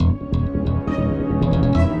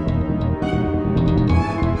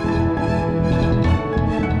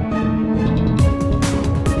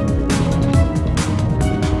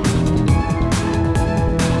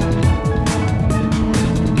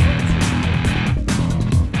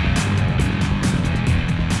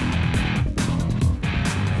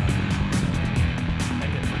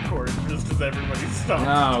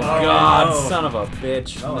God, son of a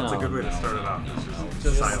bitch. Oh, that's a good way to start it off. It's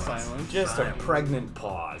just silence. Just a pregnant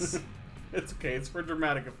pause. It's okay. It's for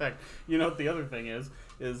dramatic effect. You know what the other thing is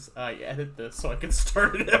I edit this so I can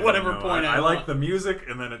start it at whatever point I want. like the music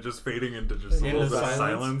and then it just fading into just a little bit of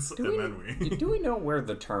silence, and then we... Do we know where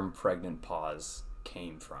the term pregnant pause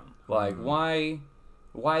came from? Like, why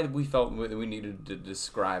we felt we needed to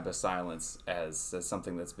describe a silence as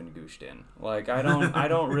something that's been gooshed in? Like, I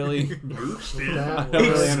don't really... Gooshed in?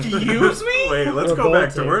 Excuse me? Wait, let's go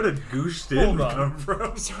back to where did gooshed in come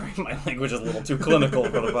from? Sorry, my language is a little too clinical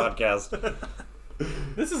for the podcast.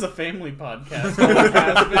 This is a family podcast. Always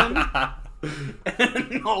has been.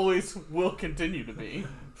 And always will continue to be.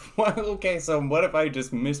 Well, okay, so what if I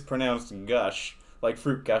just mispronounced gush? Like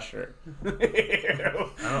fruit gusher. I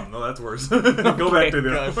don't know, that's worse. Go back to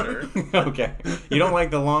the Gusher. Okay. You don't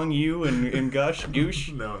like the long U in gush?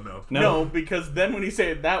 Goosh? No, because then when you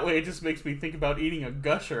say it that way, it just makes me think about eating a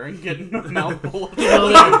gusher and getting a mouthful of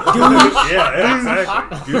Yeah,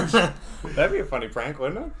 exactly. Goosh. That'd be a funny prank,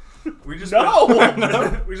 wouldn't it? We just No!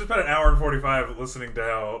 spent, we just spent an hour and 45 listening to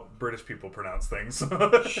how British people pronounce things.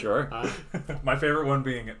 Sure. My favorite one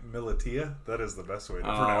being militia. That is the best way to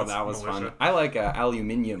pronounce that was militia. fun. I like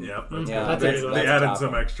aluminium. Yep. Yeah, They added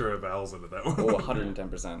some extra vowels into that one. Oh,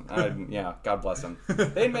 110%. Yeah, God bless them.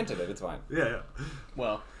 They invented it. It's fine. Yeah.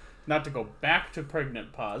 Well, not to go back to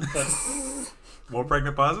pregnant pause, but More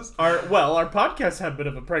pregnant pauses? our podcast had a bit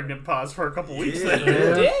of a pregnant pause for a couple weeks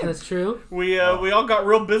there. Yeah, that's true. We all got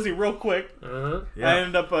real busy real quick. Uh-huh. I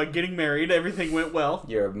ended up getting married. Everything went well.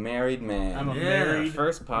 You're a married man. I'm a married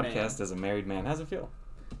First podcast man. as a married man. How's it feel?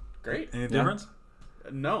 Great. Any difference?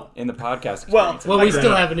 No. In the podcast Well, experience? Well, we Like still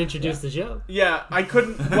that. haven't introduced the show. Yeah, I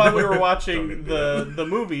couldn't, while we were watching Don't the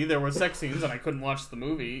movie, there were sex scenes, and I couldn't watch the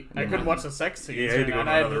movie. I couldn't watch the sex scenes. Yeah, you had to go and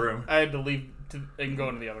to another room. I had to leave and go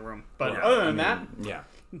into the other room. But Yeah, other than that, yeah.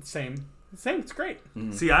 same. It's great.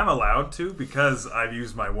 See, I'm allowed to because I've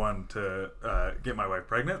used my one to get my wife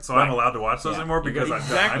pregnant, so I'm allowed to watch those anymore because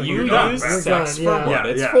I'm You done. use I'm sex done, for yeah. what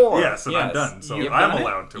Yeah, it's yeah, for. yes, and I'm done, so You've I'm done it.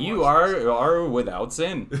 allowed to You watch are without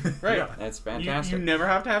sin. Right. Yeah. That's You fantastic. never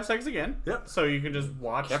have to have sex again. Yep. So you can just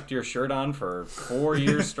watch. Kept your shirt on for 4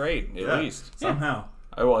 years straight, at Yeah. least. Somehow.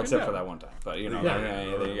 Oh, well, except job. for that one time. But, you know, Yeah.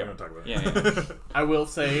 there We you go. don't talk about it. Yeah. I will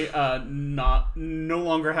say, no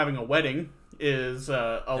longer having a wedding is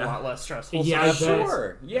a lot less stressful. Yeah, I bet.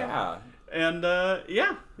 Sure. Yeah. And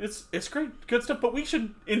it's great, good stuff. But we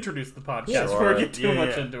should introduce the podcast Yeah, before we get too Yeah,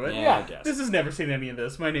 much yeah. into it. Yeah, I guess. This has never seen any of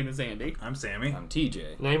this. My name is Andy, I'm Sammy. I'm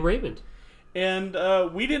TJ. And I'm Raymond. and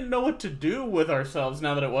we didn't know what to do with ourselves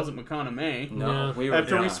now that it wasn't McConaughey. No, No. we were...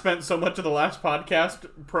 After we Yeah. spent so much of the last podcast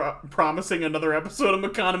promising another episode of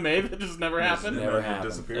McConaughey that just never happened. Never It happened.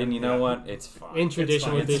 disappeared. And you know Yeah. what? It's fine. In tradition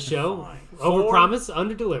fine. with this It's show, fine. overpromise,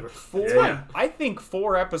 underdeliver. Yeah. I think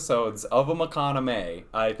 4 episodes of a McConaughey,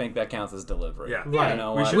 I think that counts as delivery. Yeah. Right. You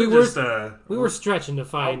know We what? should We were- just We were stretching to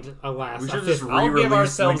find a last. we a should fifth just one. I'll give re-release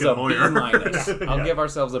ourselves Lincoln a Lawyer. B minus. I'll Yeah. give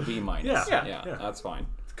ourselves a B minus. Yeah. Yeah. That's fine.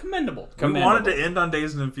 It's commendable. We wanted Commendable. to end on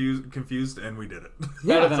Days and Confused, and we did it.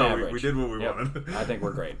 Better than So average. we did what we Yep. wanted. I think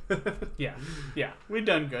we're great. Yeah, we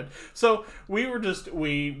done good. So we were just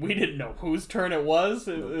we didn't know whose turn it was.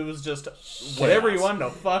 It was just whatever you wanted to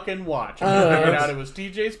fucking watch. And we figured out it was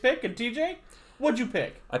TJ's pick. And TJ, what'd you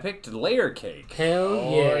pick? I picked layer cake. Hell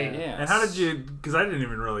Oh, yeah. Yes. And how did you? Because I didn't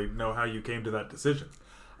even really know how you came to that decision.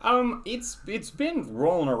 It's been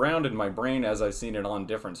rolling around in my brain as I've seen it on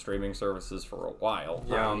different streaming services for a while.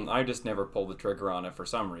 Yeah. I just never pulled the trigger on it for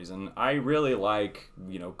some reason. I really like,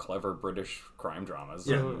 clever British crime dramas.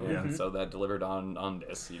 Yeah. And so that delivered on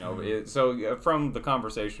this, So from the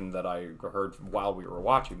conversation that I heard while we were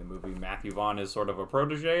watching the movie, Matthew Vaughn is sort of a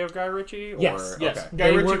protege of Guy Ritchie? Yes. Yes, Okay. Guy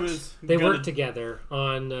Ritchie was. They gonna- worked together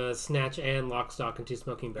on Snatch and Lock, Stock, and Two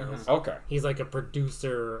Smoking Barrels. Okay. He's like a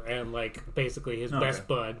producer and like basically his best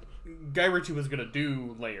bud. Guy Ritchie was gonna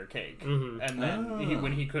do Layer Cake, Mhm. and then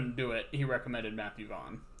when he couldn't do it, he recommended Matthew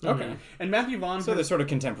Vaughn. Okay. And Matthew Vaughn. So they're sort of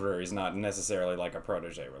contemporaries, not necessarily like a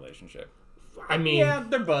protege relationship. I mean, yeah,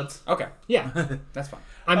 they're buds. Okay. yeah. That's fine.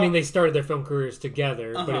 I mean, they started their film careers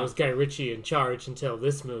together, but it Uh-huh. was Guy Ritchie in charge until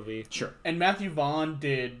this movie. Sure. And Matthew Vaughn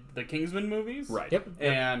did the Kingsman movies, Right. Yep.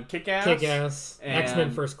 And Kick-Ass, Kick-Ass, and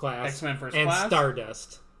X-Men First Class, X-Men First and Class.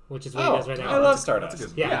 Stardust, which is what he does right now. I love That's a Stardust.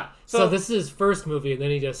 good- Yeah. Yeah. So, So- this is his first movie, and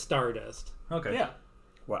then he does Stardust. Okay. Yeah.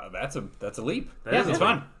 Wow, that's a leap. That Yeah, is a it's leap.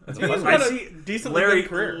 fun. It's a fun got I a see decently Larry good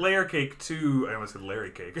career. Layer Cake 2. I almost said Larry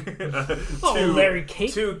Cake. Larry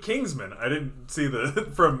Cake? To Kingsman. I didn't see the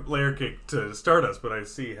from Layer Cake to Stardust, but I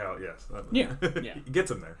see how Yeah. he gets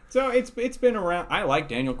him there. So it's been around. I like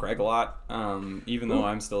Daniel Craig a lot, even though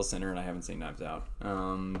I'm still a sinner and I haven't seen Knives Out.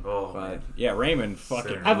 But man. yeah, Raymond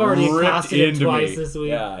fucking. Sinner. I've already ripped accosted him into twice me. this week.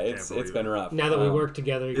 Yeah, Can't it's believe been it. rough. Now that we work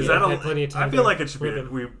together again, Is that I've had plenty of time. I feel to like it should be. rip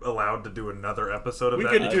him. We allowed to do another episode of We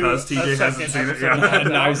that could do because a TJ hasn't second seen it. episode. Yeah.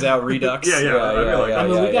 Knives Out Redux. Yeah, I feel like I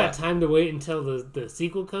mean, yeah, we yeah. got time to wait until the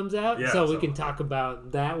sequel comes out, Yeah, so we so- can talk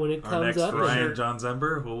about that when it Our comes next up. Ryan John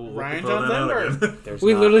Zember. We'll Ryan throw John that out Zember. again. There's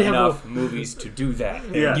We not literally have enough movies to do that.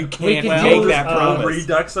 Yeah. You We can't can make do, that promise.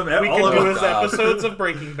 Redux them. We all could of do them. his episodes of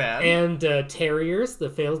Breaking Bad. And Terriers, the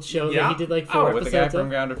failed show Yeah. that he did like 4 with the guy episodes from of.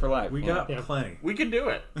 Grounded for Life. We Yeah. got Yeah. plenty. We could do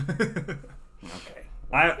it. Okay.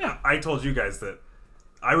 I told you guys that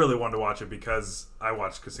I really wanted to watch it because I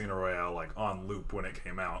watched Casino Royale like on loop when it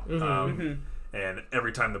came out. And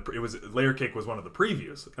every time it was Layer Cake was one of the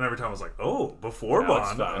previews, and every time I was like, "Oh, before That looks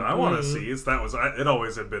Bond, fun. and I want to see." It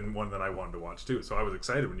always had been one that I wanted to watch too. So I was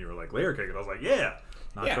excited when you were like Layer Cake, and I was like, "Yeah,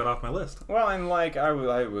 knock Yeah. that off my list." Well, and like I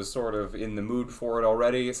was sort of in the mood for it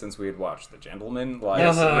already since we had watched The Gentleman. Like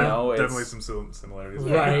Uh-huh. you know, it's, Definitely some similarities.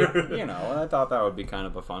 Right. you know, and I thought that would be kind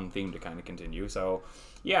of a fun theme to kind of continue. So,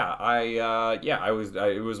 yeah,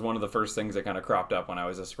 it was one of the first things that kind of cropped up when I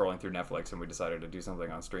was just scrolling through Netflix and we decided to do something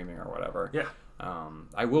on streaming or whatever. Yeah.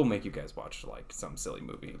 I will make you guys watch like some silly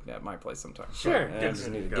movie at my place sometime. Sure. I just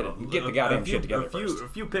need to Got get the goddamn shit together a few, first. A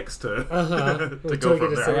few picks to Until to we go get from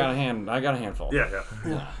to there. see I got a handful. Yeah.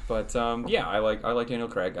 Yeah. But I like Daniel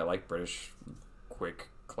Craig. I like British, quick,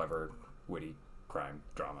 clever, witty crime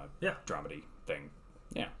drama. Yeah. Dramedy thing.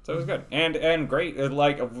 Yeah, so it was good and great.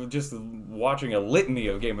 Just watching a litany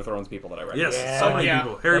of Game of Thrones people that I recognize. Yes, so many Yeah.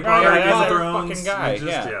 people. Harry Like, Potter, yeah, Game that of Thrones, fucking guy,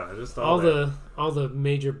 just all that. the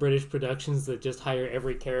major British productions that just hire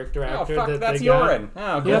every character Oh actor fuck, that that's they got. Yoren.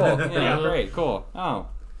 Oh, cool. Yeah. Yeah, Uh-huh. great, cool. Oh,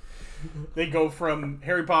 They go from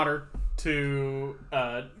Harry Potter to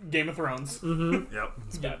Game of Thrones.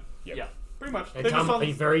 Yep. Yeah, pretty much. And They just all-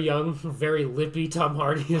 a very young, very lippy Tom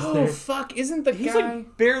Hardy is oh there. fuck, isn't the he's guy?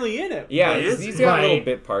 like barely in it. Yeah, but- he's got Right. little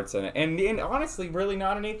bit parts in it, and honestly, really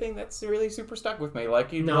not anything that's really super stuck with me.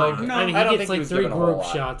 Like, No, like, I mean I don't he think gets like was 3 given a whole group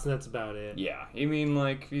lot. shots and that's about it. Yeah, I mean,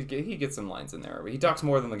 like he gets some lines in there, but he talks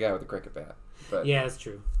more than the guy with the cricket bat. But Yeah, it's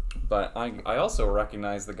true. But I also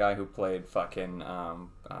recognize the guy who played fucking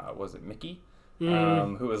was it Mickey?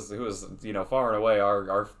 Mm. Who was far and away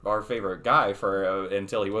our favorite guy for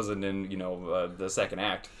until he wasn't in the second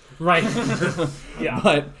act. Right. Yeah.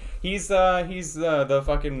 But he's the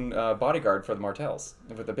fucking bodyguard for the Martells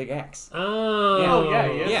with the big axe. Oh. yeah,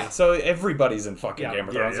 he is. Yeah, so everybody's in fucking Yeah. Game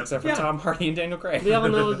of Yeah, Thrones yeah. except for Yeah. Tom Hardy and Daniel Craig. We all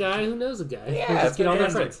know a guy who knows a guy. Yeah, Who just it's get all their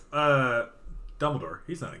fantastic. friends. Dumbledore.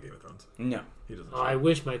 He's not in Game of Thrones. No. He doesn't. Oh, I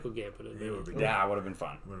wish Michael Gambon had He been. would be. Yeah, it would have been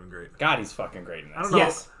fun. Would have been great. God, he's fucking great in this. I don't know.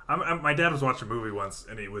 Yes. My dad was watching a movie once,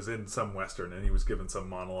 and he was in some western, and he was given some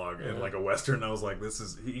monologue in like a western. And I was like,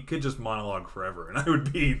 he could just monologue forever, and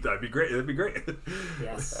that'd be great. That'd be great.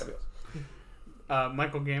 Yes. Fabulous.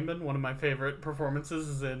 Michael Gambon, one of my favorite performances,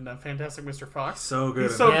 is in Fantastic Mr. Fox. So good.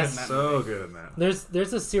 He's in so that. good in that So movie. good in that.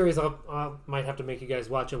 There's a series I might have to make you guys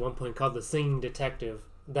watch at one point called The Singing Detective.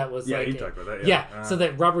 That was Yeah, like you talked about that. yeah. So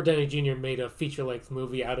that Robert Downey Jr. made a feature-length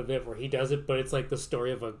movie out of it where he does it, but it's like the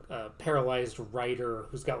story of a paralyzed writer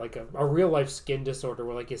who's got like a real-life skin disorder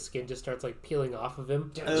where like his skin just starts like peeling off of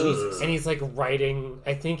him. Jesus. And he's like writing,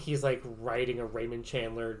 I think he's like writing a Raymond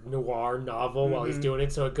Chandler noir novel while he's doing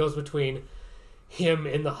it. So it goes between him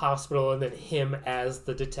in the hospital and then him as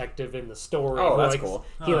the detective in the story. Oh, who, that's like, cool.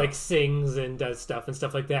 He like sings and does stuff and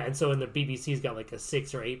stuff like that. And so in the BBC's got like a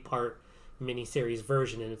 6 or 8 part miniseries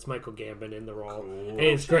version, and it's Michael Gambon in the role, and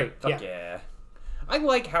it's great. Fuck yeah. I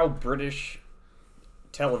like how British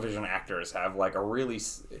television actors have like a really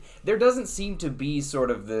there doesn't seem to be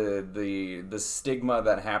sort of the stigma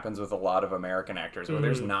that happens with a lot of American actors where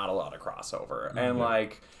there's not a lot of crossover, and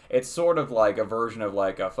like it's sort of like a version of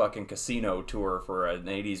like a fucking casino tour for an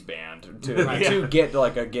 80s band to get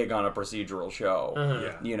like a gig on a procedural show.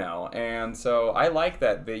 Yeah. You know, and so I like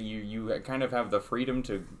that you kind of have the freedom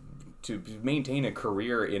to maintain a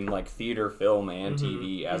career in like theater, film, and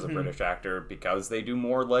TV as a British actor because they do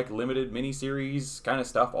more like limited miniseries kind of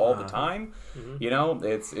stuff all the time. You know,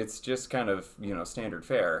 it's just kind of standard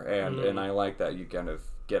fare, and I like that you kind of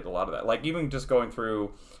get a lot of that. Like, even just going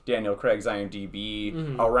through Daniel Craig's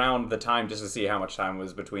IMDb around the time just to see how much time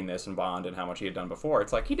was between this and Bond and how much he had done before.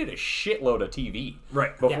 It's like he did a shitload of TV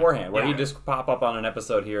beforehand, where he'd just pop up on an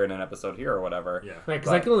episode here and an episode here or whatever. Yeah. Right,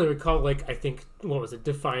 because I can only recall, like, I think, what was it,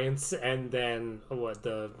 Defiance, and then,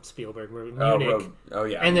 the Spielberg movie, Munich.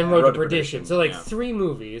 And then Road to Perdition. So, like, 3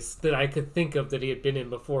 movies that I could think of that he had been in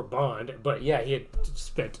before Bond. But, yeah, he had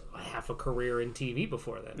spent half a career in TV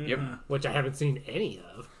before then. Yep. Which I haven't seen any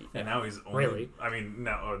of. And now he's only... Really? I mean,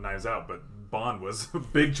 now Knives Out, but Bond was a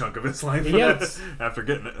big chunk of his life after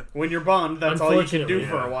getting it. When you're Bond, that's all you can do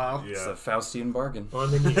for a while. It's a Faustian bargain. Well,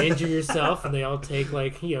 and then you injure yourself, and they all take,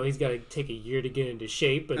 like, he's got to take a year to get into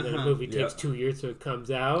shape, and then the movie takes 2 years so it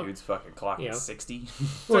comes out. Dude's fucking clocking 60.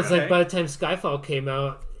 Well, it's like by the time Skyfall came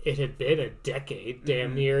out, it had been a decade,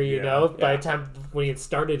 damn near, you know? By the time when he had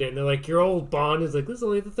started it, and they're like, your old Bond is like, this is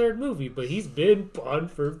only the 3rd movie, but he's been Bond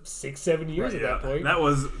for 6-7 years at that point. And that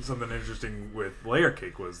was something interesting with Layer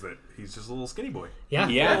Cake, was that he's just a little skinny boy. Yeah.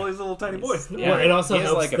 He's a little tiny boy. Well, it also he has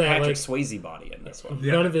helps like a that, Patrick like, Swayze body in this one.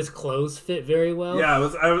 none of his clothes fit very well. Yeah,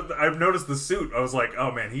 I've noticed the suit. I was like,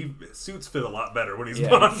 oh man, suits fit a lot better when he's Yeah,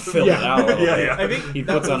 Bond. fill it out a little bit. I think He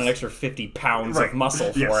puts on an extra 50 pounds of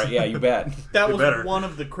muscle for Yes. it. Yeah, you bet. that was better. one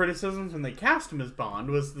of the criticisms when they cast him as Bond,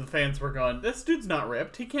 was the fans were going, this dude's not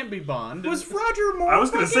ripped. He can't be Bond. Was Roger Moore I was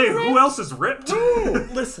going to say, who else is ripped?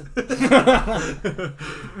 Listen.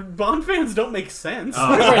 Bond fans don't make sense.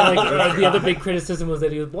 Right, like, the other big criticism was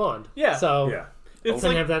that he was blonde. Yeah. So, Yeah. It's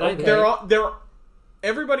Couldn't have that either.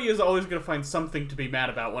 everybody is always going to find something to be mad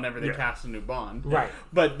about whenever they cast a new Bond. right.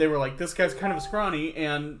 But they were like, this guy's kind of scrawny,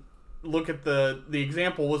 and look at the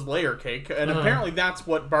example was Layer Cake, and apparently that's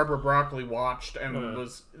what Barbara Broccoli watched, and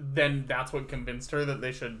then that's what convinced her that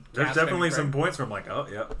they should. There's cast definitely Henry some Craig. points where I'm like, oh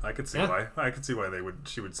yeah, I could see why. I could see why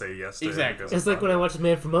she would say yes to Exactly. him. because It's of like when I Bond. watched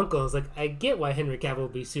Man from U.N.C.L.E., I was like, I get why Henry Cavill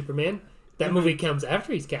would be Superman. That movie comes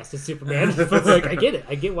after he's cast as Superman. But it's like, I get it.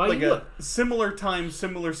 I get why Like you do a it. similar time,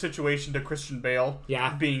 similar situation to Christian Bale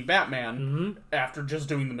being Batman after just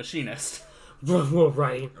doing The Machinist. Well,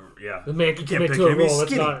 right. Yeah. The man can You can't commit pick to a him, he's role.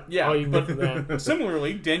 That's skinny. not all you get from that.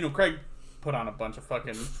 Similarly, Daniel Craig put on a bunch of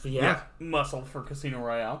fucking Yeah. muscle for Casino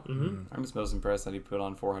Royale. I'm just most impressed that he put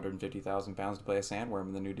on 450,000 pounds to play a sandworm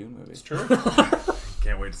in the new Dune movie. It's true.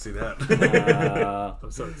 Can't wait to see that. I'm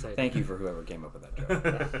so excited. Thank you for whoever came up with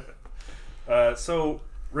that joke. So,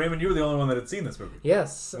 Raymond, you were the only one that had seen this movie.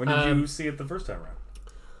 Yes. When did you see it the first time around?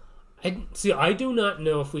 I do not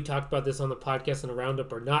know if we talked about this on the podcast in a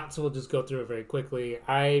roundup or not, so we'll just go through it very quickly.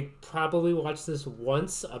 I probably watched this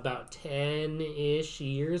once about 10-ish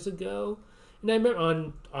years ago. And I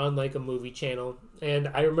remember on like a movie channel, and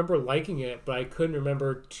I remember liking it, but I couldn't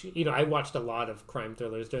remember. I watched a lot of crime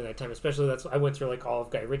thrillers during that time, especially I went through like all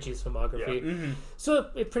of Guy Ritchie's filmography, so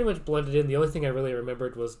it pretty much blended in. The only thing I really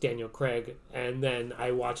remembered was Daniel Craig, and then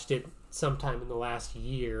I watched it sometime in the last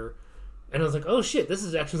year, and I was like, oh shit, this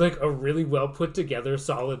is actually like a really well put together,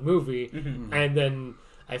 solid movie, and then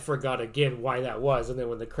I forgot again why that was, and then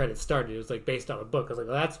when the credits started, it was like based on a book. I was like,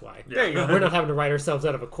 well, that's why. There you go. We're not having to write ourselves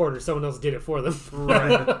out of a corner. Someone else did it for them.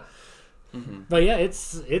 Right. But yeah, it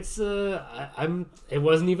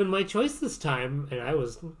wasn't even my choice this time, and I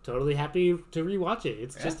was totally happy to rewatch it.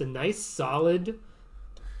 It's just a nice, solid,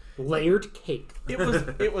 layered cake.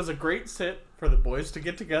 It was a great sit for the boys to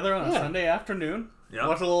get together on a Sunday afternoon. Yeah.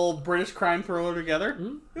 Watch a little British crime thriller together.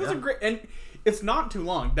 It was a great, and it's not too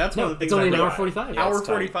long. That's one of the things. It's only I an hour really- 45. Hour It's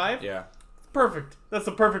tight. 45. Yeah. Perfect. That's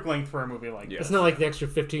the perfect length for a movie like this. It's not like the extra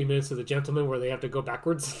 15 minutes of The Gentleman where they have to go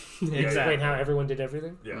backwards and explain how everyone did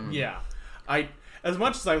everything. Yeah. Yeah. As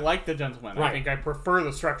much as I like The Gentleman, I Right. think I prefer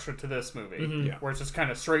the structure to this movie, where it's just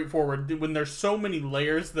kind of straightforward. When there's so many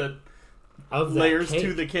layers Of that layers cake.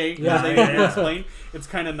 to the cake Yeah. that they can explain, it's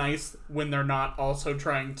kind of nice when they're not also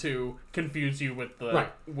trying to confuse you with the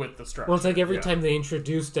structure. Well, it's like every Yeah. time they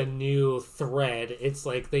introduced a new thread, it's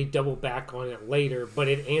like they double back on it later, but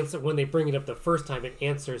when they bring it up the first time, it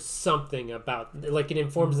answers something about, like it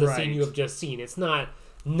informs the scene Right. you have just seen. It's not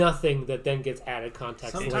nothing that then gets added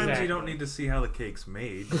context. Sometimes later. you don't need to see how the cake's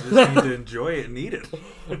made. You just need to enjoy it and eat it.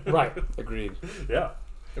 Right. Agreed. Yeah.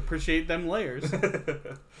 Appreciate them layers.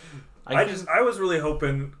 I was really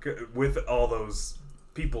hoping with all those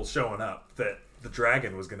people showing up that the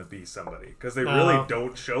dragon was going to be somebody, because they really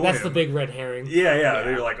don't show That's him. the big red herring. Yeah.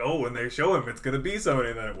 They're like, oh, when they show him, it's going to be somebody,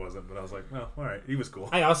 and then it wasn't. But I was like, well, all right, he was cool.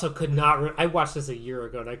 I also could not. I watched this a year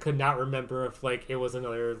ago, and I could not remember if like it was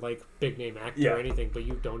another like big name actor or anything. But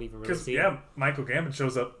you don't even really Because see. it. Michael Gambon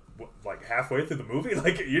shows up like halfway through the movie.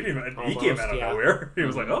 Like you didn't even. He Almost, came out of yeah. nowhere. He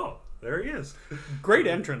was like, oh, there he is. Great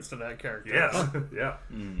entrance to that character. Yes, yeah.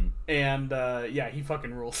 And yeah, he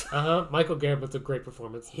fucking rules. Michael Gambon's a great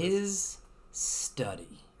performance. His study.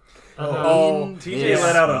 Oh, TJ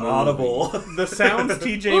let out an audible. the sounds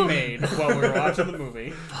TJ made while we were watching the movie.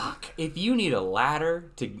 Fuck. If you need a ladder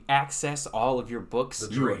to access all of your books,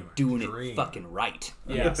 you are dream. doing Dream. it fucking right.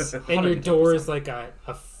 Yes. And your door is like a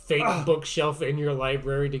fake bookshelf in your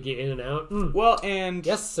library to get in and out. Well, and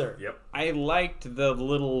Yes, sir. Yep. I liked the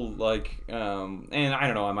little, like, and I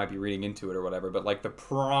don't know, I might be reading into it or whatever, but like the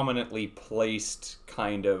prominently placed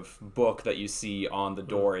kind of book that you see on the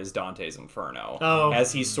door is Dante's Inferno. Oh.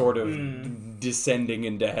 As he's sort of descending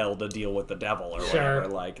into hell to deal with the devil or Sure. whatever.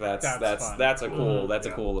 Like that's fun. a cool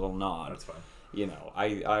Yeah. cool little nod. That's fine. You know,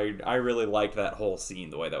 I really liked that whole scene,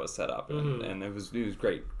 the way that was set up, and it was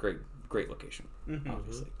great location.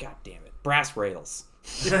 Obviously, god damn it, brass rails.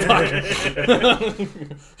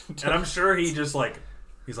 And I'm sure he just like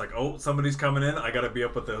he's like, oh, somebody's coming in. I gotta be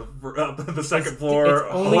up at the second floor.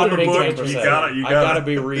 it's only Hold to the make book. it You 100%. gotta. I gotta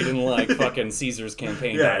be reading like fucking Caesar's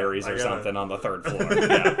campaign Yeah, diaries I or gotta- something on the third floor.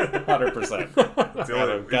 Yeah, 100%. It's the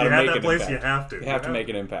only- if you gotta have make that an place, impact. you have to. You have to make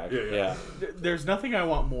an impact. Yeah, Yeah. yeah. There's nothing I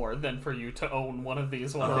want more than for you to own one of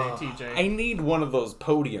these one day, TJ. I need one of those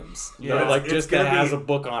podiums. Yeah. That, like It's just gonna that has be a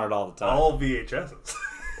book on it all the time. All VHSs.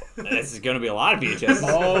 This is gonna be a lot of VHS.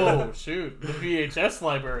 Oh shoot, the VHS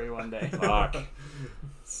library one day. Fuck.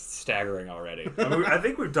 Staggering already. I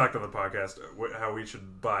think we've talked on the podcast how we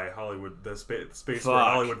should buy Hollywood, the space where Fuck.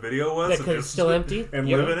 Hollywood Video was, That and could just- still empty. and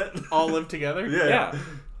Yeah. live in it. All live together. Yeah, Yeah.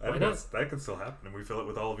 I think not? that can still happen, and we fill it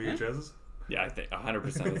with all VHSs. Yeah, I think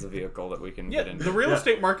 100% is a vehicle that we can Yeah, get into. the real Yeah.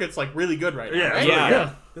 estate market's like really good right now. Yeah, right? Yeah. Yeah.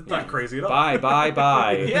 It's not crazy at all.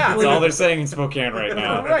 Buy. Yeah. That's all they're saying in Spokane right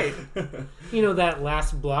now. Right. You know, that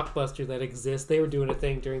last Blockbuster that exists, they were doing a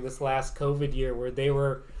thing during this last COVID year where they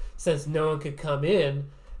were, since no one could come in,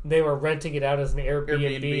 they were renting it out as an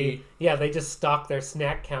Airbnb. Airbnb. Yeah, they just stocked their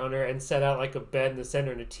snack counter and set out like a bed in the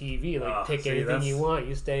center and a TV. Like, Oh, pick see, anything that's- you want.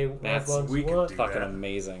 You stay That's- as long as we you could want. do Fucking that.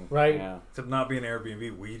 amazing. Right. Yeah. To not be an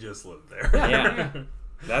Airbnb, we just live there. Yeah.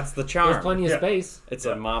 That's the charm. There's plenty of Yeah. space. It's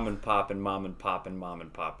a mom and pop and mom and pop and mom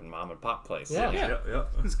and pop and mom and pop place. Yeah. Yeah. yeah.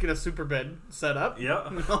 Let's get a super bed set up. Yeah.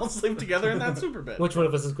 And all sleep together in that super bed. Which one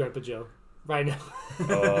of us is Grandpa Joe? Right now.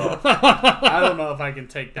 Oh, I don't know if I can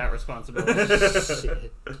take that responsibility.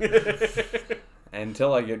 Shit.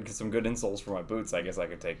 until I get some good insoles for my boots, I guess I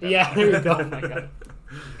could take that. Yeah, there you go. Oh my god.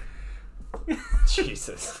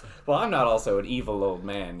 Jesus. Well, I'm not also an evil old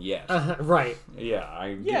man yet. Right. Yeah.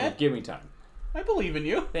 Yeah. Give me time. I believe in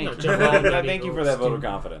you. Thank No, you. jump on that Thank you eagle, for that vote of Stu.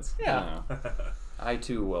 confidence. Yeah. You know. I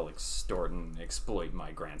too will extort and exploit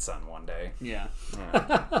my grandson one day. Yeah.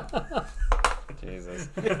 Yeah. Jesus.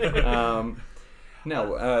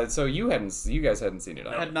 No. So you guys hadn't seen it.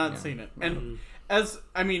 I had not seen it.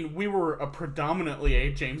 And we were a predominantly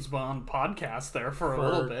a James Bond podcast there for a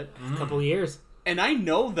little bit. A couple of years. And I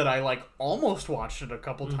know that I like almost watched it a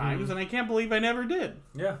couple times, and I can't believe I never did.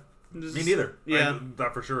 Yeah. Just- Me neither. Yeah.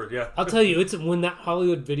 Not for sure. Yeah. I'll tell you, it's when that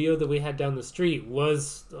Hollywood Video that we had down the street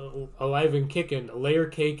was alive and kicking. Layer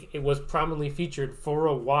Cake, it was prominently featured for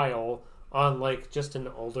a while on like just an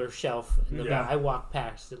older shelf in the Yeah. back. I walked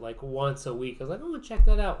past it like once a week. I was like, I'm gonna check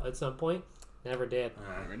that out at some point. Never did.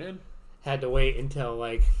 Never did. Had to wait until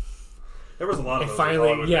like There was a lot of it those. finally,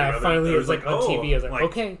 Hollywood Video. finally There it was like on oh, TV. I was like,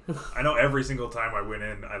 okay. I know every single time I went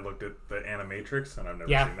in, I looked at the Animatrix, and I've never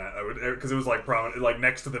Yeah. seen that. I would because it was like prominent, like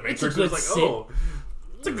next to the It's a Matrix. It was good like, sit. oh,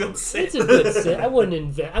 It's a good sit. It's a good set. I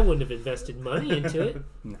wouldn't have invested money into it.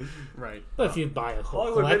 Right. But if you buy a whole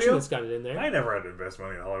Hollywood collection Video? that's got it in there, I never had to invest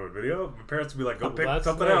money in Hollywood Video. My parents would be like, "Go Oh, pick that's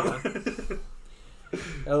something fair out."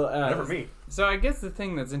 Never me. So I guess the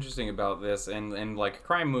thing that's interesting about this and like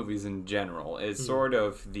crime movies in general is sort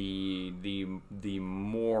of the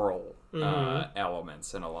moral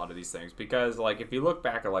elements in a lot of these things, because like if you look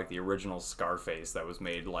back at like the original Scarface that was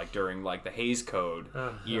made like during like the Hays Code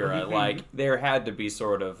era, like there had to be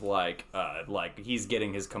sort of like he's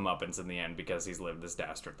getting his comeuppance in the end because he's lived this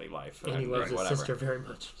dastardly life and he loves his whatever. sister very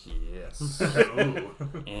much. Yes. Ooh.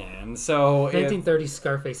 And so 1930s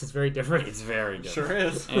Scarface is very different. it's very good. Sure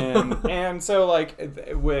is. and so like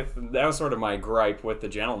that was sort of my gripe with The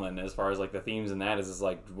Gentleman as far as like the themes in that is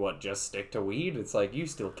like what, just stick to weed? It's like you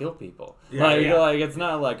still kill people. Yeah, like yeah. like it's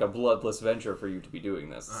not like a bloodless venture for you to be doing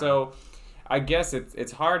this. So I guess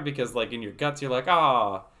it's hard because like in your guts you're like,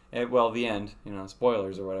 the end,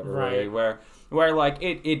 spoilers or whatever, Right. where like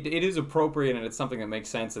it is appropriate and it's something that makes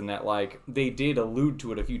sense in that like they did allude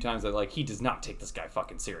to it a few times that like he does not take this guy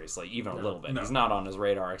fucking seriously even a little bit. No. He's not on his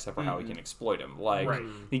radar except for how he can exploit him. Like Right.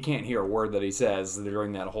 he can't hear a word that he says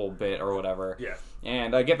during that whole bit or whatever. Yeah.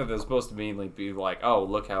 And I get that they're supposed to mainly be like, oh,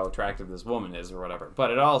 look how attractive this woman is or whatever.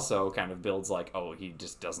 But it also kind of builds like, oh, he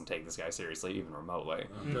just doesn't take this guy seriously even remotely.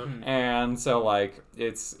 No. And so like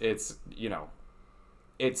it's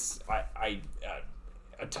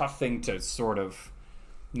a tough thing to sort of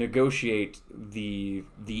negotiate the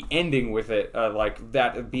ending with it, like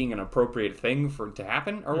that being an appropriate thing for to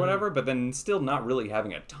happen or whatever, but then still not really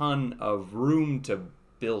having a ton of room to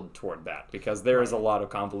build toward that because there is a lot of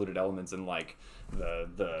convoluted elements in like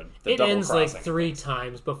the It double ends like crossing. 3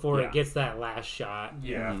 times before Yeah. it gets that last shot.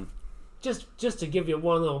 Yeah. Just to give you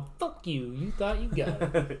one little fuck you. You thought you got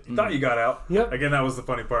it. You thought you got out. Yep. Again, that was the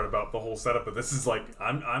funny part about the whole setup. But this is like,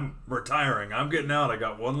 I'm retiring. I'm getting out. I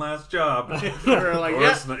got one last job. We're like, Of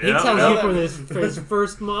course, yeah. He yeah, tells yeah. you for his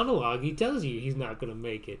first monologue, he tells you he's not going to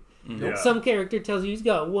make it. Yeah. Some character tells you he's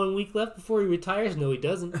got 1 week left before he retires. No, he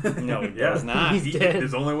doesn't. No, it Yeah. does not. He's dead.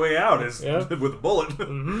 His only way out is Yeah. with a bullet.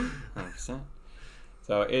 100%.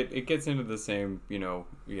 So it gets into the same,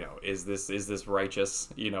 is this righteous,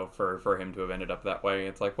 for him to have ended up that way?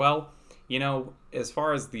 It's like, well, as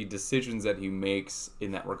far as the decisions that he makes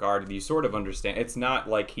in that regard, you sort of understand. It's not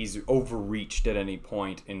like he's overreached at any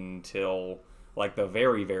point until like the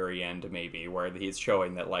very, very end, maybe, where he's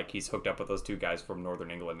showing that like he's hooked up with those 2 guys from Northern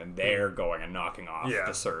England and they're going and knocking off Yeah.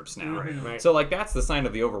 the Serbs now. Right. So like that's the sign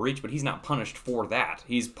of the overreach, but he's not punished for that.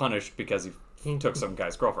 He's punished because he took some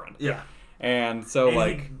guy's girlfriend. Yeah. And so, And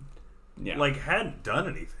like, he, yeah. hadn't done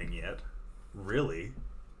anything yet. Really.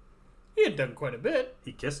 He had done quite a bit.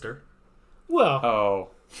 He kissed her. Well, Oh.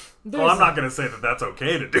 Well, I'm not going to say that that's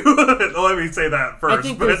okay to do. Let me say that first. I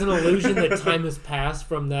think but- there's an illusion that time has passed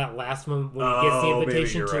from that last moment when he gets the Oh, maybe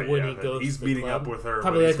invitation you're to right, when yeah, he that goes he's to the meeting club. up with her.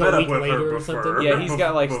 Probably but like he's met a up week with later her or before. something. Yeah, he's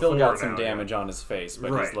got, like, still got before some now, yeah. damage on his face, but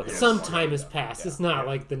Right, he's looking yeah. Some for time it. has passed. It's not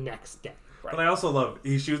like the next step. But I also love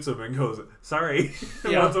he shoots him and goes, "Sorry,"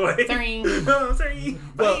 and Yeah. runs away. Sorry. Oh, sorry.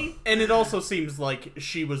 Well, Bye. and it also seems like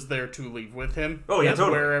she was there to leave with him. Oh, yeah, And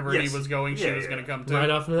totally. Wherever Yes. he was going, she Yeah, was yeah. going to come to. Right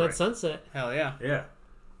off into that Right. sunset. Hell yeah. Yeah,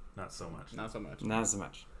 not so much. Not so much. Not so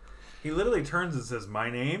much. He literally turns and says, "My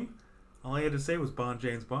name." All he had to say was Bond,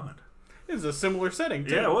 James Bond. It's a similar setting,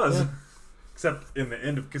 too. Yeah, it was. Yeah. Except in the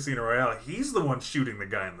end of Casino Royale, he's the one shooting the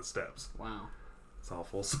guy in the steps. Wow. It's all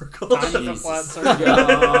full circle. Time is a Jesus. flat circle.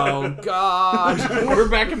 Oh, God. We're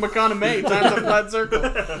back in McConaughey. Time's a flat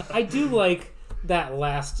circle. I do like that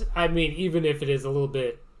last. I mean, even if it is a little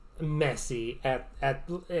bit messy at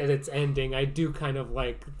its ending, I do kind of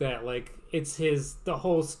like that. Like it's his. The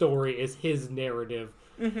whole story is his narrative,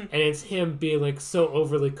 and it's him being like so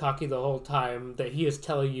overly cocky the whole time that he is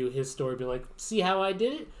telling you his story, being like, "See how I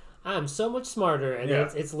did it? I'm so much smarter." And Yeah.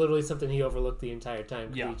 it's literally something he overlooked the entire time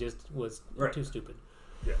because Yeah. he just was Right. too stupid.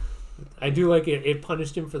 Yeah. I do like it. It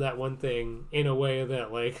punished him for that one thing in a way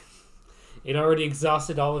that, like, it already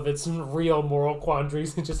exhausted all of its real moral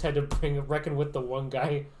quandaries and just had to reckon with the one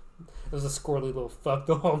guy. It was a squirrely little fuck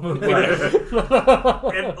the whole movie.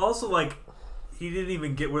 And also, like, he didn't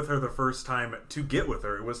even get with her the first time to get with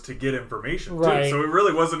her. It was to get information, too. Right. So it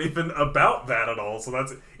really wasn't even about that at all. So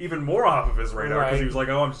that's even more off of his radar because Right. he was like,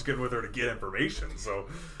 "Oh, I'm just getting with her to get information." So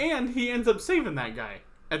And he ends up saving that guy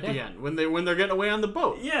at the Yeah. end when they're getting away on the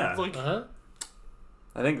boat. Yeah. It's like, Uh-huh.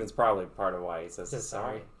 I think that's probably part of why he says Says sorry.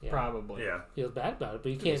 sorry. Yeah. probably. yeah, Feels bad about it,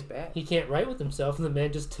 but he Feels can't. bad. He can't write with himself, and the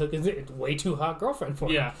man just took his way too hot girlfriend for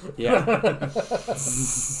him. Yeah. Yeah.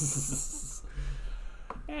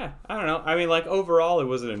 Yeah, I don't know. I mean, like overall, it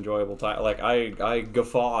was an enjoyable time. Like I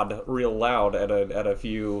guffawed real loud at a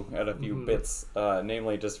few bits,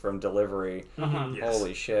 namely just from delivery. Uh-huh. Yes.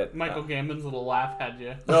 Holy shit! Michael Gambon's little laugh had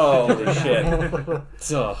you. Holy shit!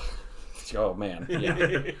 Ugh. Oh man,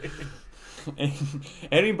 yeah.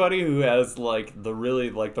 Anybody who has like the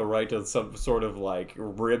right to some sort of like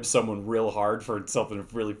rib someone real hard for something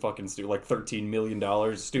really fucking stupid, like $13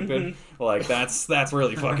 million stupid, like that's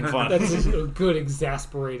really fucking fun. That's a good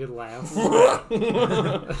exasperated laugh.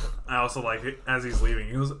 I also like it as he's leaving.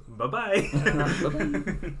 He goes,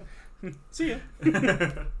 "Bye-bye." See ya.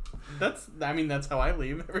 That's how I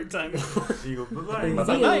leave every time. You go, "Bye-bye."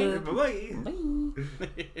 Bye-bye.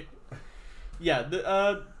 Bye-bye.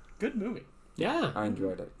 Yeah, good movie. Yeah. I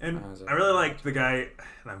enjoyed it. And was I really like the guy.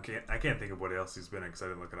 And I can't think of what else he's been in because I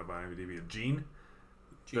didn't look it up on IMDb. Gene,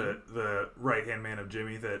 the right hand man of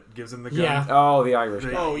Jimmy that gives him the gun. Yeah. Oh, the Irish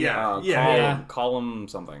guy. Oh, yeah. Yeah. Call him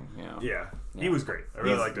something. Yeah. Yeah. He was great. I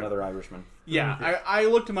really liked him. Another Irishman. Yeah, I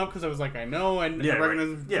looked him up because I was like, I know and Yeah, I recognize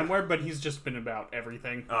right. him Yeah. somewhere, but he's just been about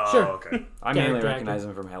everything. Oh, Sure. okay. I Character mainly actor. recognize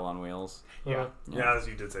him from Hell on Wheels. Yeah. Yeah, as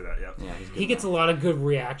you did say that. Yeah. Yeah, he's good. He gets a lot of good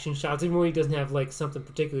reaction shots, even when he doesn't have like something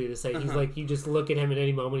particularly to say. He's like, you just look at him at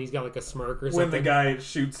any moment, he's got like a smirk or something. When the guy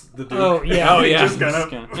shoots the dude. Oh, yeah. Oh yeah. Just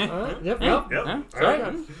kinda- Yep. Yep. Huh? All right.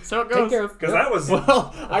 Okay. So it Take goes. care of. Because that was.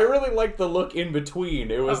 Well, I really liked the look in between.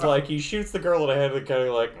 It was like he shoots the girl in the head and kind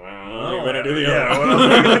of like, I'm gonna do the yeah, other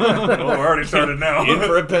one. well, we're already started now. In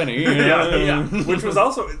for a penny. yeah. Which was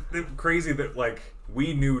also crazy that like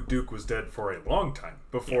we knew Duke was dead for a long time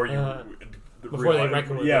before you. Before they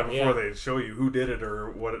reckon with yeah, him, before they show you who did it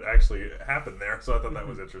or what actually happened there. So I thought that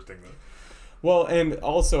was interesting. Well, and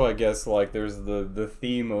also I guess like there's the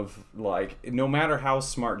theme of like no matter how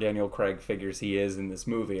smart Daniel Craig figures he is in this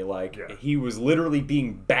movie, like he was literally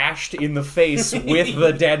being bashed in the face with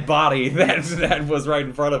the dead body that was right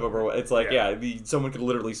in front of him. Or it's like someone could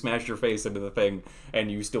literally smash your face into the thing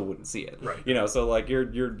and you still wouldn't see it. Right. You know, so like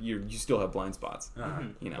you still have blind spots.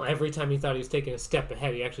 You know. Well, every time he thought he was taking a step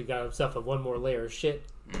ahead, he actually got himself a one more layer of shit.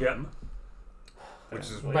 Yeah. Which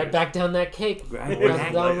is Right back down that cake. Right Which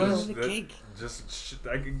back down goes the the cake.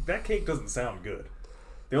 That cake doesn't sound good.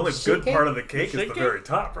 The only Shit good cake? part of the cake is Shit the cake? very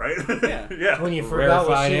top, right? Yeah. yeah. When you forgot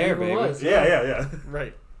what Rarefied shit air, even baby. was. Yeah.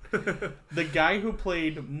 Right. The guy who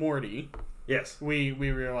played Morty, Yes. we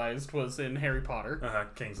realized was in Harry Potter.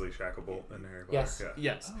 Kingsley Shacklebolt in Harry Potter. Yes. Yeah.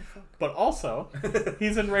 Yes. But also,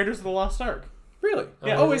 he's in Raiders of the Lost Ark. Really?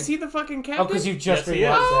 Yeah. Oh, is he the fucking captain? Oh, because you just Yes, he is.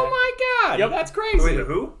 rewatched Oh that. my god! Yep. That's crazy. Wait,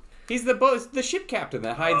 who? He's the ship captain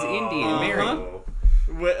that hides Indy and Mary. Oh,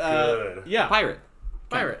 Good. Yeah. Pirate.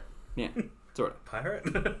 Pirate. Yeah, sort of.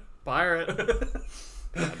 pirate? Pirate.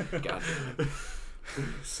 God.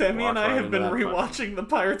 Sammy and Walk I right have into been that rewatching the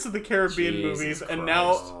Pirates of the Caribbean Jesus movies, and Christ.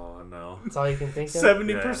 now Oh, no. That's all you can think of?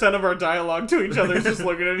 70% of our dialogue to each other is just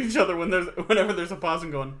looking at each other whenever there's a pause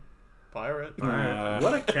and going, pirate.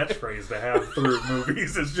 What a catchphrase to have through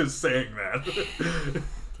movies is just saying that.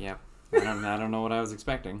 Yeah. I don't know what I was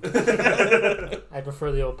expecting. I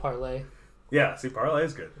prefer the old parlay. Yeah, see, parlay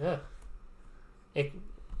is good. Yeah.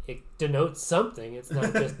 It denotes something. It's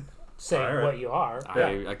not just saying Alright. what you are. I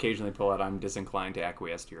occasionally pull out I'm disinclined to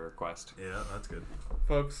acquiesce to your request. Yeah, that's good.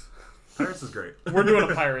 Folks, Pirates is great. we're doing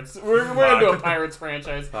a Pirates. We're going to do a Pirates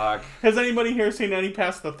franchise. Fuck. Has anybody here seen any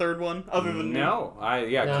past the third one other than No.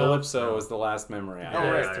 No. Calypso was the last memory I Oh,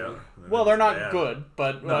 had. right. Yeah. Well, they're not Yeah. good,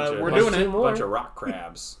 but Not we're good. doing Much it. too more. Bunch of rock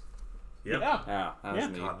crabs. Yep. Yeah. Yeah, that was Yeah.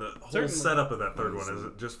 neat. God, the whole Certainly. setup of that third one is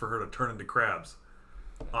just for her to turn into crabs.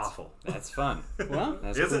 Awful. That's fun. Well,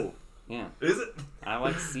 That's Is cool. it? Yeah. Is it? I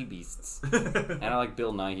like sea beasts. And I like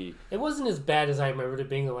Bill Nighy. It wasn't as bad as I remembered it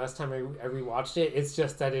being the last time I rewatched it. It's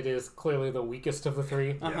just that it is clearly the weakest of the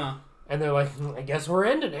three. uh-huh. And they're like, I guess we're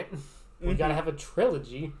ending it. We gotta have a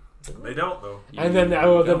trilogy. They don't, though. And then,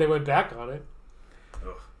 then they went back on it.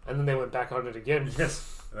 Ugh. And then they went back on it again.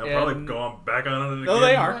 Yes. They'll probably And- go on back on it again. No,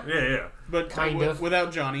 they are. Yeah. But Kind of.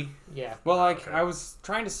 without Johnny. Yeah. Well, like, I was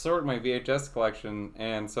trying to sort my VHS collection,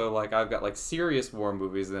 and so, like, I've got, like, serious war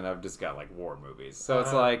movies, and then I've just got, like, war movies. So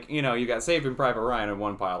it's like, you know, you got Saving Private Ryan in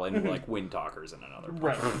one pile, and, like, Wind Talkers in another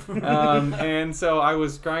pile. Right. And so I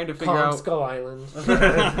was trying to figure Kong out... Skull Island.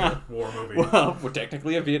 War movie. Well, we're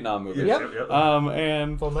technically a Vietnam movie. Yep.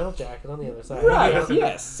 And... Full Metal Jacket on the other side. Right, Yeah.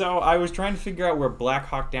 yes. So I was trying to figure out where Black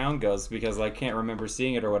Hawk Down goes, because I can't remember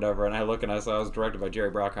seeing it or whatever, and I look and I saw it was directed by Jerry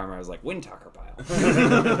Bruckheimer. I was like, Wind Talker pile.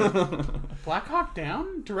 Black Hawk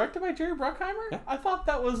Down, directed by Jerry Bruckheimer? Yeah. I thought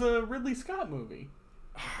that was a Ridley Scott movie.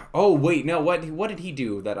 Oh wait, no. What did he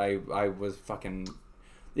do that I was fucking?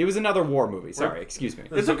 It was another war movie. Sorry, excuse me.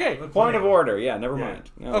 It's okay. Point of order. Yeah, never Yeah.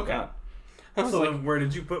 mind. No, Okay. God. I was So like, then where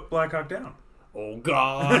did you put Black Hawk Down? Oh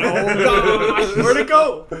God. Oh gosh. Where'd it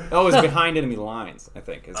go? Oh, it was behind enemy lines. I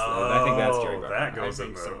think. I think that's Jerry Bruckheimer. That goes I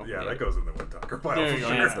in the think so. that goes in the Wind Talker pile There for you go.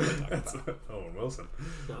 sure. Yeah, it's the Wind Talker That's Owen Wilson.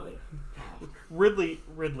 Oh, yeah. Ridley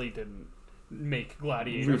didn't make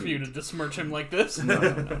Gladiator for you to besmirch him like this. No.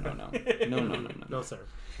 No, sir.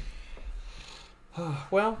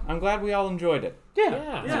 Well, I'm glad we all enjoyed it.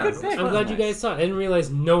 Yeah. It's a good pick. I'm glad you guys saw it. I didn't realize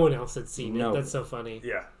no one else had seen No. it. That's so funny.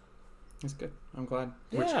 Yeah. It's good. I'm glad.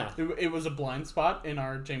 Yeah. It was a blind spot in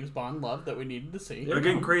our James Bond love that we needed to see. They're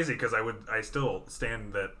getting crazy because I still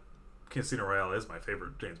stand that Casino Royale is my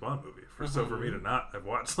favorite James Bond movie. So for me to not have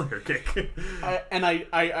watched Layer Cake.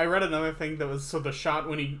 I read another thing that was, so the shot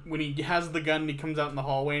when he has the gun and he comes out in the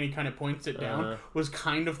hallway and he kind of points it down was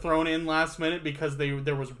kind of thrown in last minute because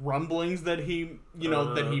there was rumblings that he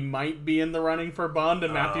that he might be in the running for Bond,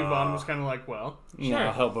 and Matthew Vaughn was kind of like, well, You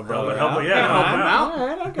know, help a brother Help out. him out. help him out. All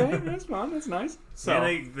right, okay, that's fun. That's nice. So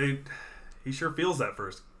And he sure feels that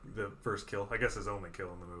first the first kill. I guess his only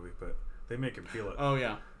kill in the movie, but they make him feel it. Oh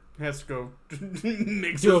yeah, he has to go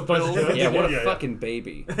mix Do a his bunch of pills. drugs. Yeah, what a Yeah. fucking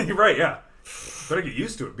baby. Right? Yeah. Better get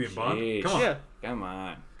used to it being Bond. Jeez. Come on. Yeah. Come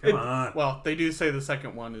on. Come on. Well, they do say the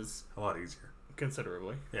second one is A lot easier.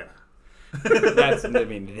 considerably. Yeah. That's, I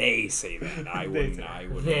mean, they say that. I They wouldn't. say I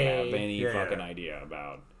wouldn't They. have any Yeah, fucking yeah. idea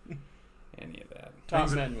about any of that. Top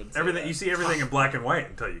Things- men would say Everything that. you see everything in black and white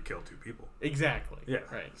until you kill two people. Exactly. Yeah.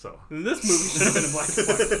 Right. So. And this movie should have been in black and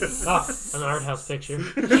white. Oh, an art house picture.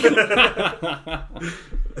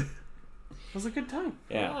 It was a good time.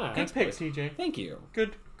 Yeah. Good Thanks, pick, boys. TJ. Thank you.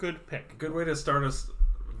 Good pick. Good way to start us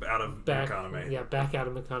out of Back, McConaughey. yeah, back out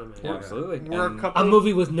of McConaughey. Yeah, absolutely. We're And a couple. A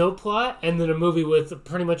movie with no plot, and then a movie with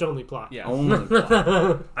pretty much only plot. Yeah. only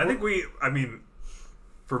plot. I think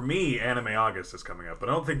for me, Anime August is coming up, but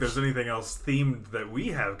I don't think there's anything else themed that we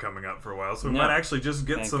have coming up for a while. So we No. might actually just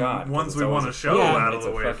get Thank some God, 'cause ones it's we always want to a- show Yeah. out of It's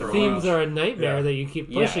the a way fucking for a Themes while. are a nightmare Yeah. that you keep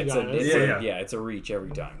Yeah, pushing it's on a, us. it's Yeah. a, yeah, it's a reach every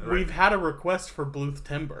time. We've had a request for Bluth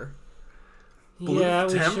Timber. Yeah,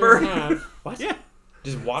 we Timber? sure have. What? Yeah.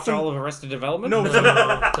 Just watch all of Arrested Development? No,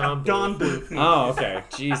 Don Don Bluth. Bluth. Oh, okay.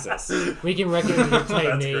 Jesus. We can recommend your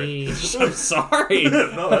Titan That's great. Age. I'm sorry.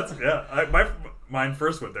 No, that's mine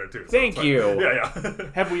first went there too. So Thank it's fine. you. Yeah.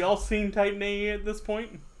 Have we all seen Titan AE at this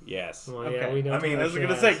point? Yes. Well, yeah, we know. I mean, I was Taylor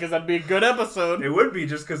gonna Swift. say because that'd be a good episode. It would be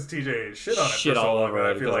just because TJ shit on it Shit for so all long. over That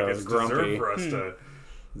I it feel because like I it's was grumpy. deserved for us to.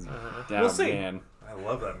 Uh-huh. Oh, We'll see. Man. I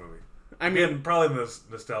love that movie. I mean, Again, probably the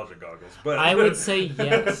nostalgia goggles, but I would say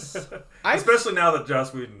yes. especially now that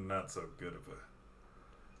Joss Whedon not so good of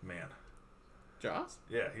a man. Joss?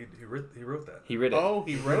 Yeah, he wrote that. He read it. Oh,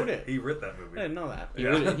 he wrote it. He wrote that movie. I didn't know that. He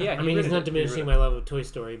read it. Yeah, I he mean, read he's it. not diminishing my love of Toy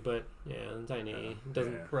Story, but yeah, Tiny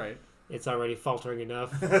doesn't. Yeah. Right. It's already faltering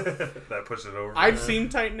enough. That pushed it over. I've seen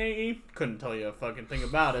Titan AE. Couldn't tell you a fucking thing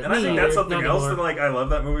about it. and I think Me that's neither. something Not else anymore. that I love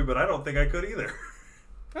that movie, but I don't think I could either.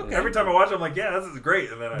 Okay. Every time I watch it, I'm like, yeah, this is great,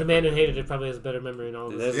 and then The man who hated it probably has a better memory than all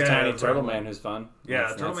of us. There's Yeah, a tiny that's turtle right. man who's fun. yeah,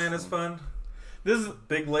 That's- Turtle Man that's- is fun. This is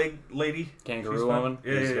Big leg lady. She's Kangaroo fun. woman.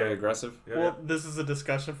 Yeah, who's yeah, very yeah. aggressive. Yeah, well, this is a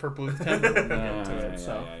discussion for Bluth Timber when we get to it.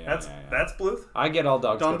 So That's Bluth. I get all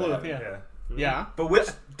dogs. Don go to Bluth, heaven. yeah. Yeah. Yeah. But which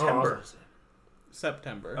Oh, timber? awesome.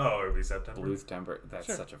 September. Oh, it would be September. Bluth temper. That's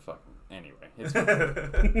Sure. such a fucking. Anyway, it's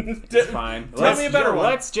fine. It's fine. Tell me a better one.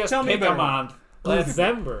 Let's just Tell me a pick better a one. month.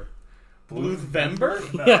 Bluthvember.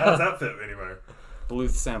 Bluthvember? No, Yeah. how does that fit anywhere?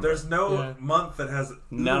 Bluthcember. There's no Yeah. month that has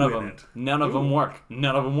None ooh of in them. it. None of them work.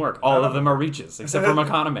 None of them work. All None of of them are reaches, except for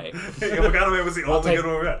McConaughey. McConaughey was the only take good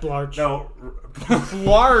one we got. Blarch. No.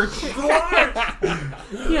 Large.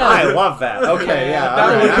 Yeah. I love that. Okay, yeah. That all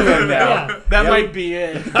right, would be- I'm in now. Yeah. That Yep. might be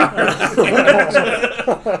it.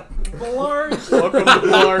 Blarch. Welcome to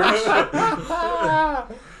Large.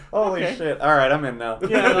 Holy Okay. shit. All right, I'm in now.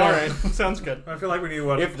 Yeah, all right. Sounds good. I feel like we need to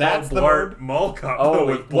watch If that's the Blart Mall Cop. Oh,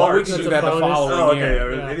 with well, we Blarch. can do That's a that the bonus. following Oh, okay.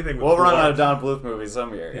 year. Yeah. Anything with We'll run out Blarch. of Don Bluth movies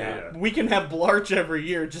some year. Yeah, Yeah. yeah. We can have Blarch every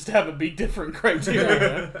year, just have it be different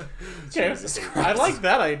criteria. Okay, Jesus I Christ. like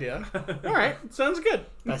that idea. All right, sounds good.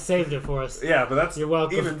 I saved it for us. Yeah, but that's You're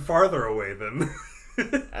welcome. even farther away than.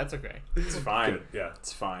 That's okay. It's fine. Good, yeah,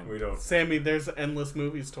 It's fine. we don't. Sammy, there's endless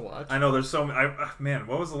movies to watch. I know there's so many. Man,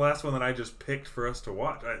 what was the last one that I just picked for us to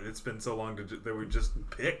watch? It's been so long that we just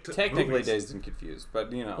picked. Technically movies. Dazed and Confused,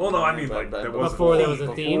 but you know. Well, no, I mean, like, there was Before there was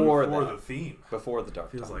a theme? Before For that. the theme. Before the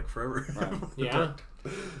Dark Feels Time. like forever. Right. Yeah.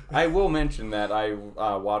 I will mention that I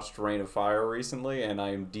watched Reign of Fire recently, and I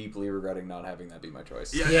am deeply regretting not having that be my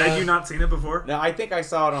choice. Yeah, Yeah. had you not seen it before? Now, I think I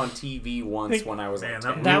saw it on TV once Think- when I was Man, like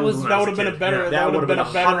that 10. That was- ruled when that I would have been a kid. better. Yeah. That would have been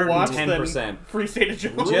a better watch than 110%. Free State of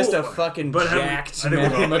Jones. Just a Ooh. fucking But have we- jacked I think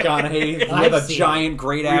we've Matthew all- McConaughey I've with a seen giant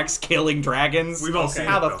great axe killing dragons. We've all Okay. seen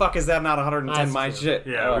How it. the though. fuck is that not 110 That's my true. shit?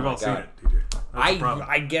 Yeah, Oh we've my all seen God. it, DJ. That's the problem.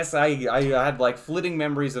 I guess I had like flitting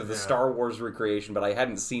memories of the Yeah. Star Wars recreation, but I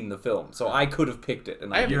hadn't seen the film, so I could have picked it.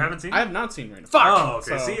 And I You didn't. haven't seen it? I have not seen Rain of Fuck! Oh,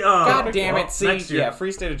 okay. So- See, God damn well, it! See, next year. yeah,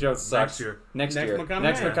 Free State of Jones sucks. Next year. Next Next year. McConaughey?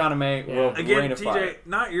 Next Yeah. McConaughey Yeah. will Again, Reign of Fire. TJ,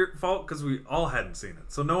 not your fault because we all hadn't seen it,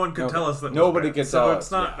 so no one could Okay. tell us that. Nobody was bad. could so tell it's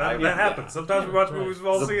us. not Yeah, I that, mean, that happens. yeah. Sometimes we watch Right. movies we've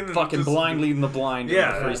all The seen and fucking just, blind leading the blind.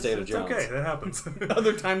 Yeah, in Free it's, State of it's Jones. okay. That happens.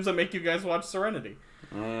 Other times I make you guys watch Serenity.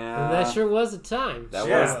 Yeah, And that sure was a time.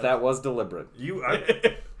 Yeah. that was deliberate.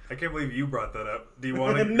 I can't believe you brought that up. Do you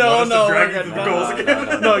want to? No, want us no, to drag we're you good. through No, the goals no, again?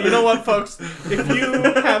 no, No, you know what, folks? If you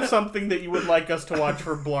have something that you would like us to watch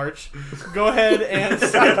for Blarch, go ahead and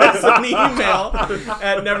send us an email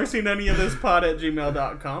at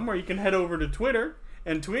neverseenanyofThisPod@gmail.com, or you can head over to Twitter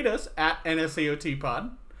and tweet us at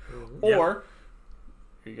NSAOTPod. Or,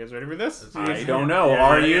 are you guys ready for this? I don't know. Yeah,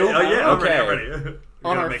 Are yeah, you? yeah. Oh, yeah. I'm Okay. ready. I'm ready.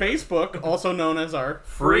 on our Facebook, also known as our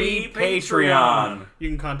Free Patreon. You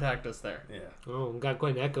can contact us there. Yeah. Oh, got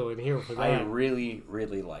quite an echo in here for I that. really,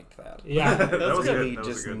 really liked that. Yeah. That was good. Really That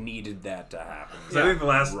was just good. needed that to happen. So I think the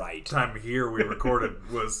last Right. time here we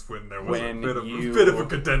recorded was when there was When a you- bit of a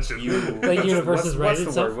contention. The universe has what's righted the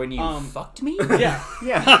itself. word? When you fucked me? Yeah.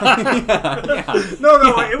 yeah. No,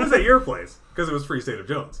 it was at your place because it was Free State of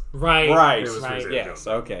Jones. Right. Right. It was Free Right. State of Yes. Jones.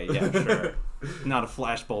 Okay. Yeah. Sure. Not a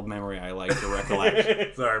flashbulb memory I like to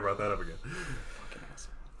recollect. Sorry, I brought that up again.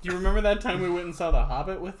 Do you remember that time we went and saw The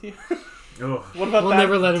Hobbit with you? Oh. What about We'll that?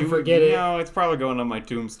 never let him forget it. No, it's probably going on my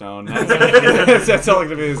tombstone. That's all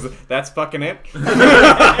it is. That's fucking it.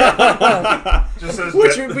 Just says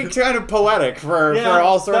Which would be kind of poetic for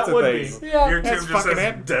all sorts that of would things. be. Yeah. your tomb That's just fucking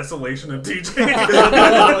says it. Desolation of TJ.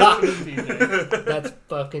 That's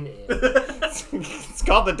fucking it. It's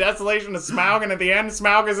called The Desolation of Smaug, and at the end,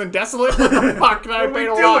 Smaug isn't desolate. What the fuck did I pay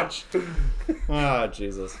to watch? Oh,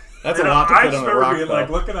 Jesus. That's a lot to I put just on a remember rock, being though. like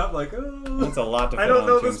looking up, like, oh, That's a lot to put I don't on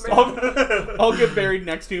know a this tombstone. man. I'll get buried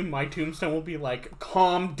next to you. My tombstone will be like,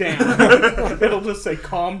 calm down. It'll just say,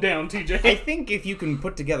 calm down, I TJ. think if you can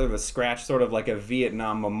put together the scratch, sort of like a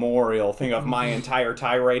Vietnam memorial thing of my entire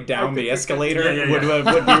tirade down the escalator, Yeah. Would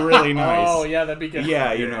be really nice. Oh, yeah, that'd be good.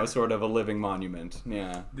 Yeah, you know, sort of a living monument.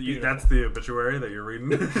 Yeah. That's the obituary that you're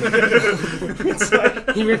reading.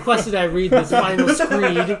 He requested I read this final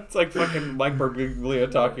screed. It's like fucking Mike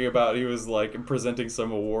Birbiglia talking about he was like presenting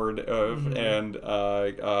some award of and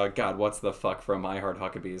God, what's the fuck from I Heart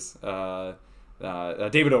Huckabees?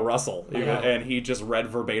 David O. Russell, and he just read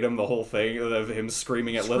verbatim the whole thing of him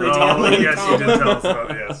screaming at Lily Tomlin. Yes, you did tell us about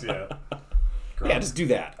yes, yeah. Yeah, just do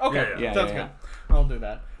that. Okay, Yeah, sounds yeah. good. I'll do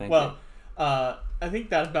that. Thank well, I think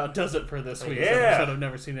that about does it for this week's Yeah. episode of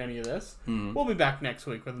Never Seen Any of This. We'll be back next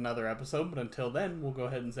week with another episode, but until then, we'll go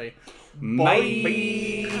ahead and say Bye.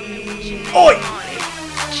 Oi!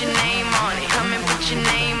 Put your name on it. Come and put your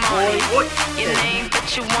name on it. Your name,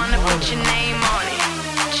 but you wanna put your name on it.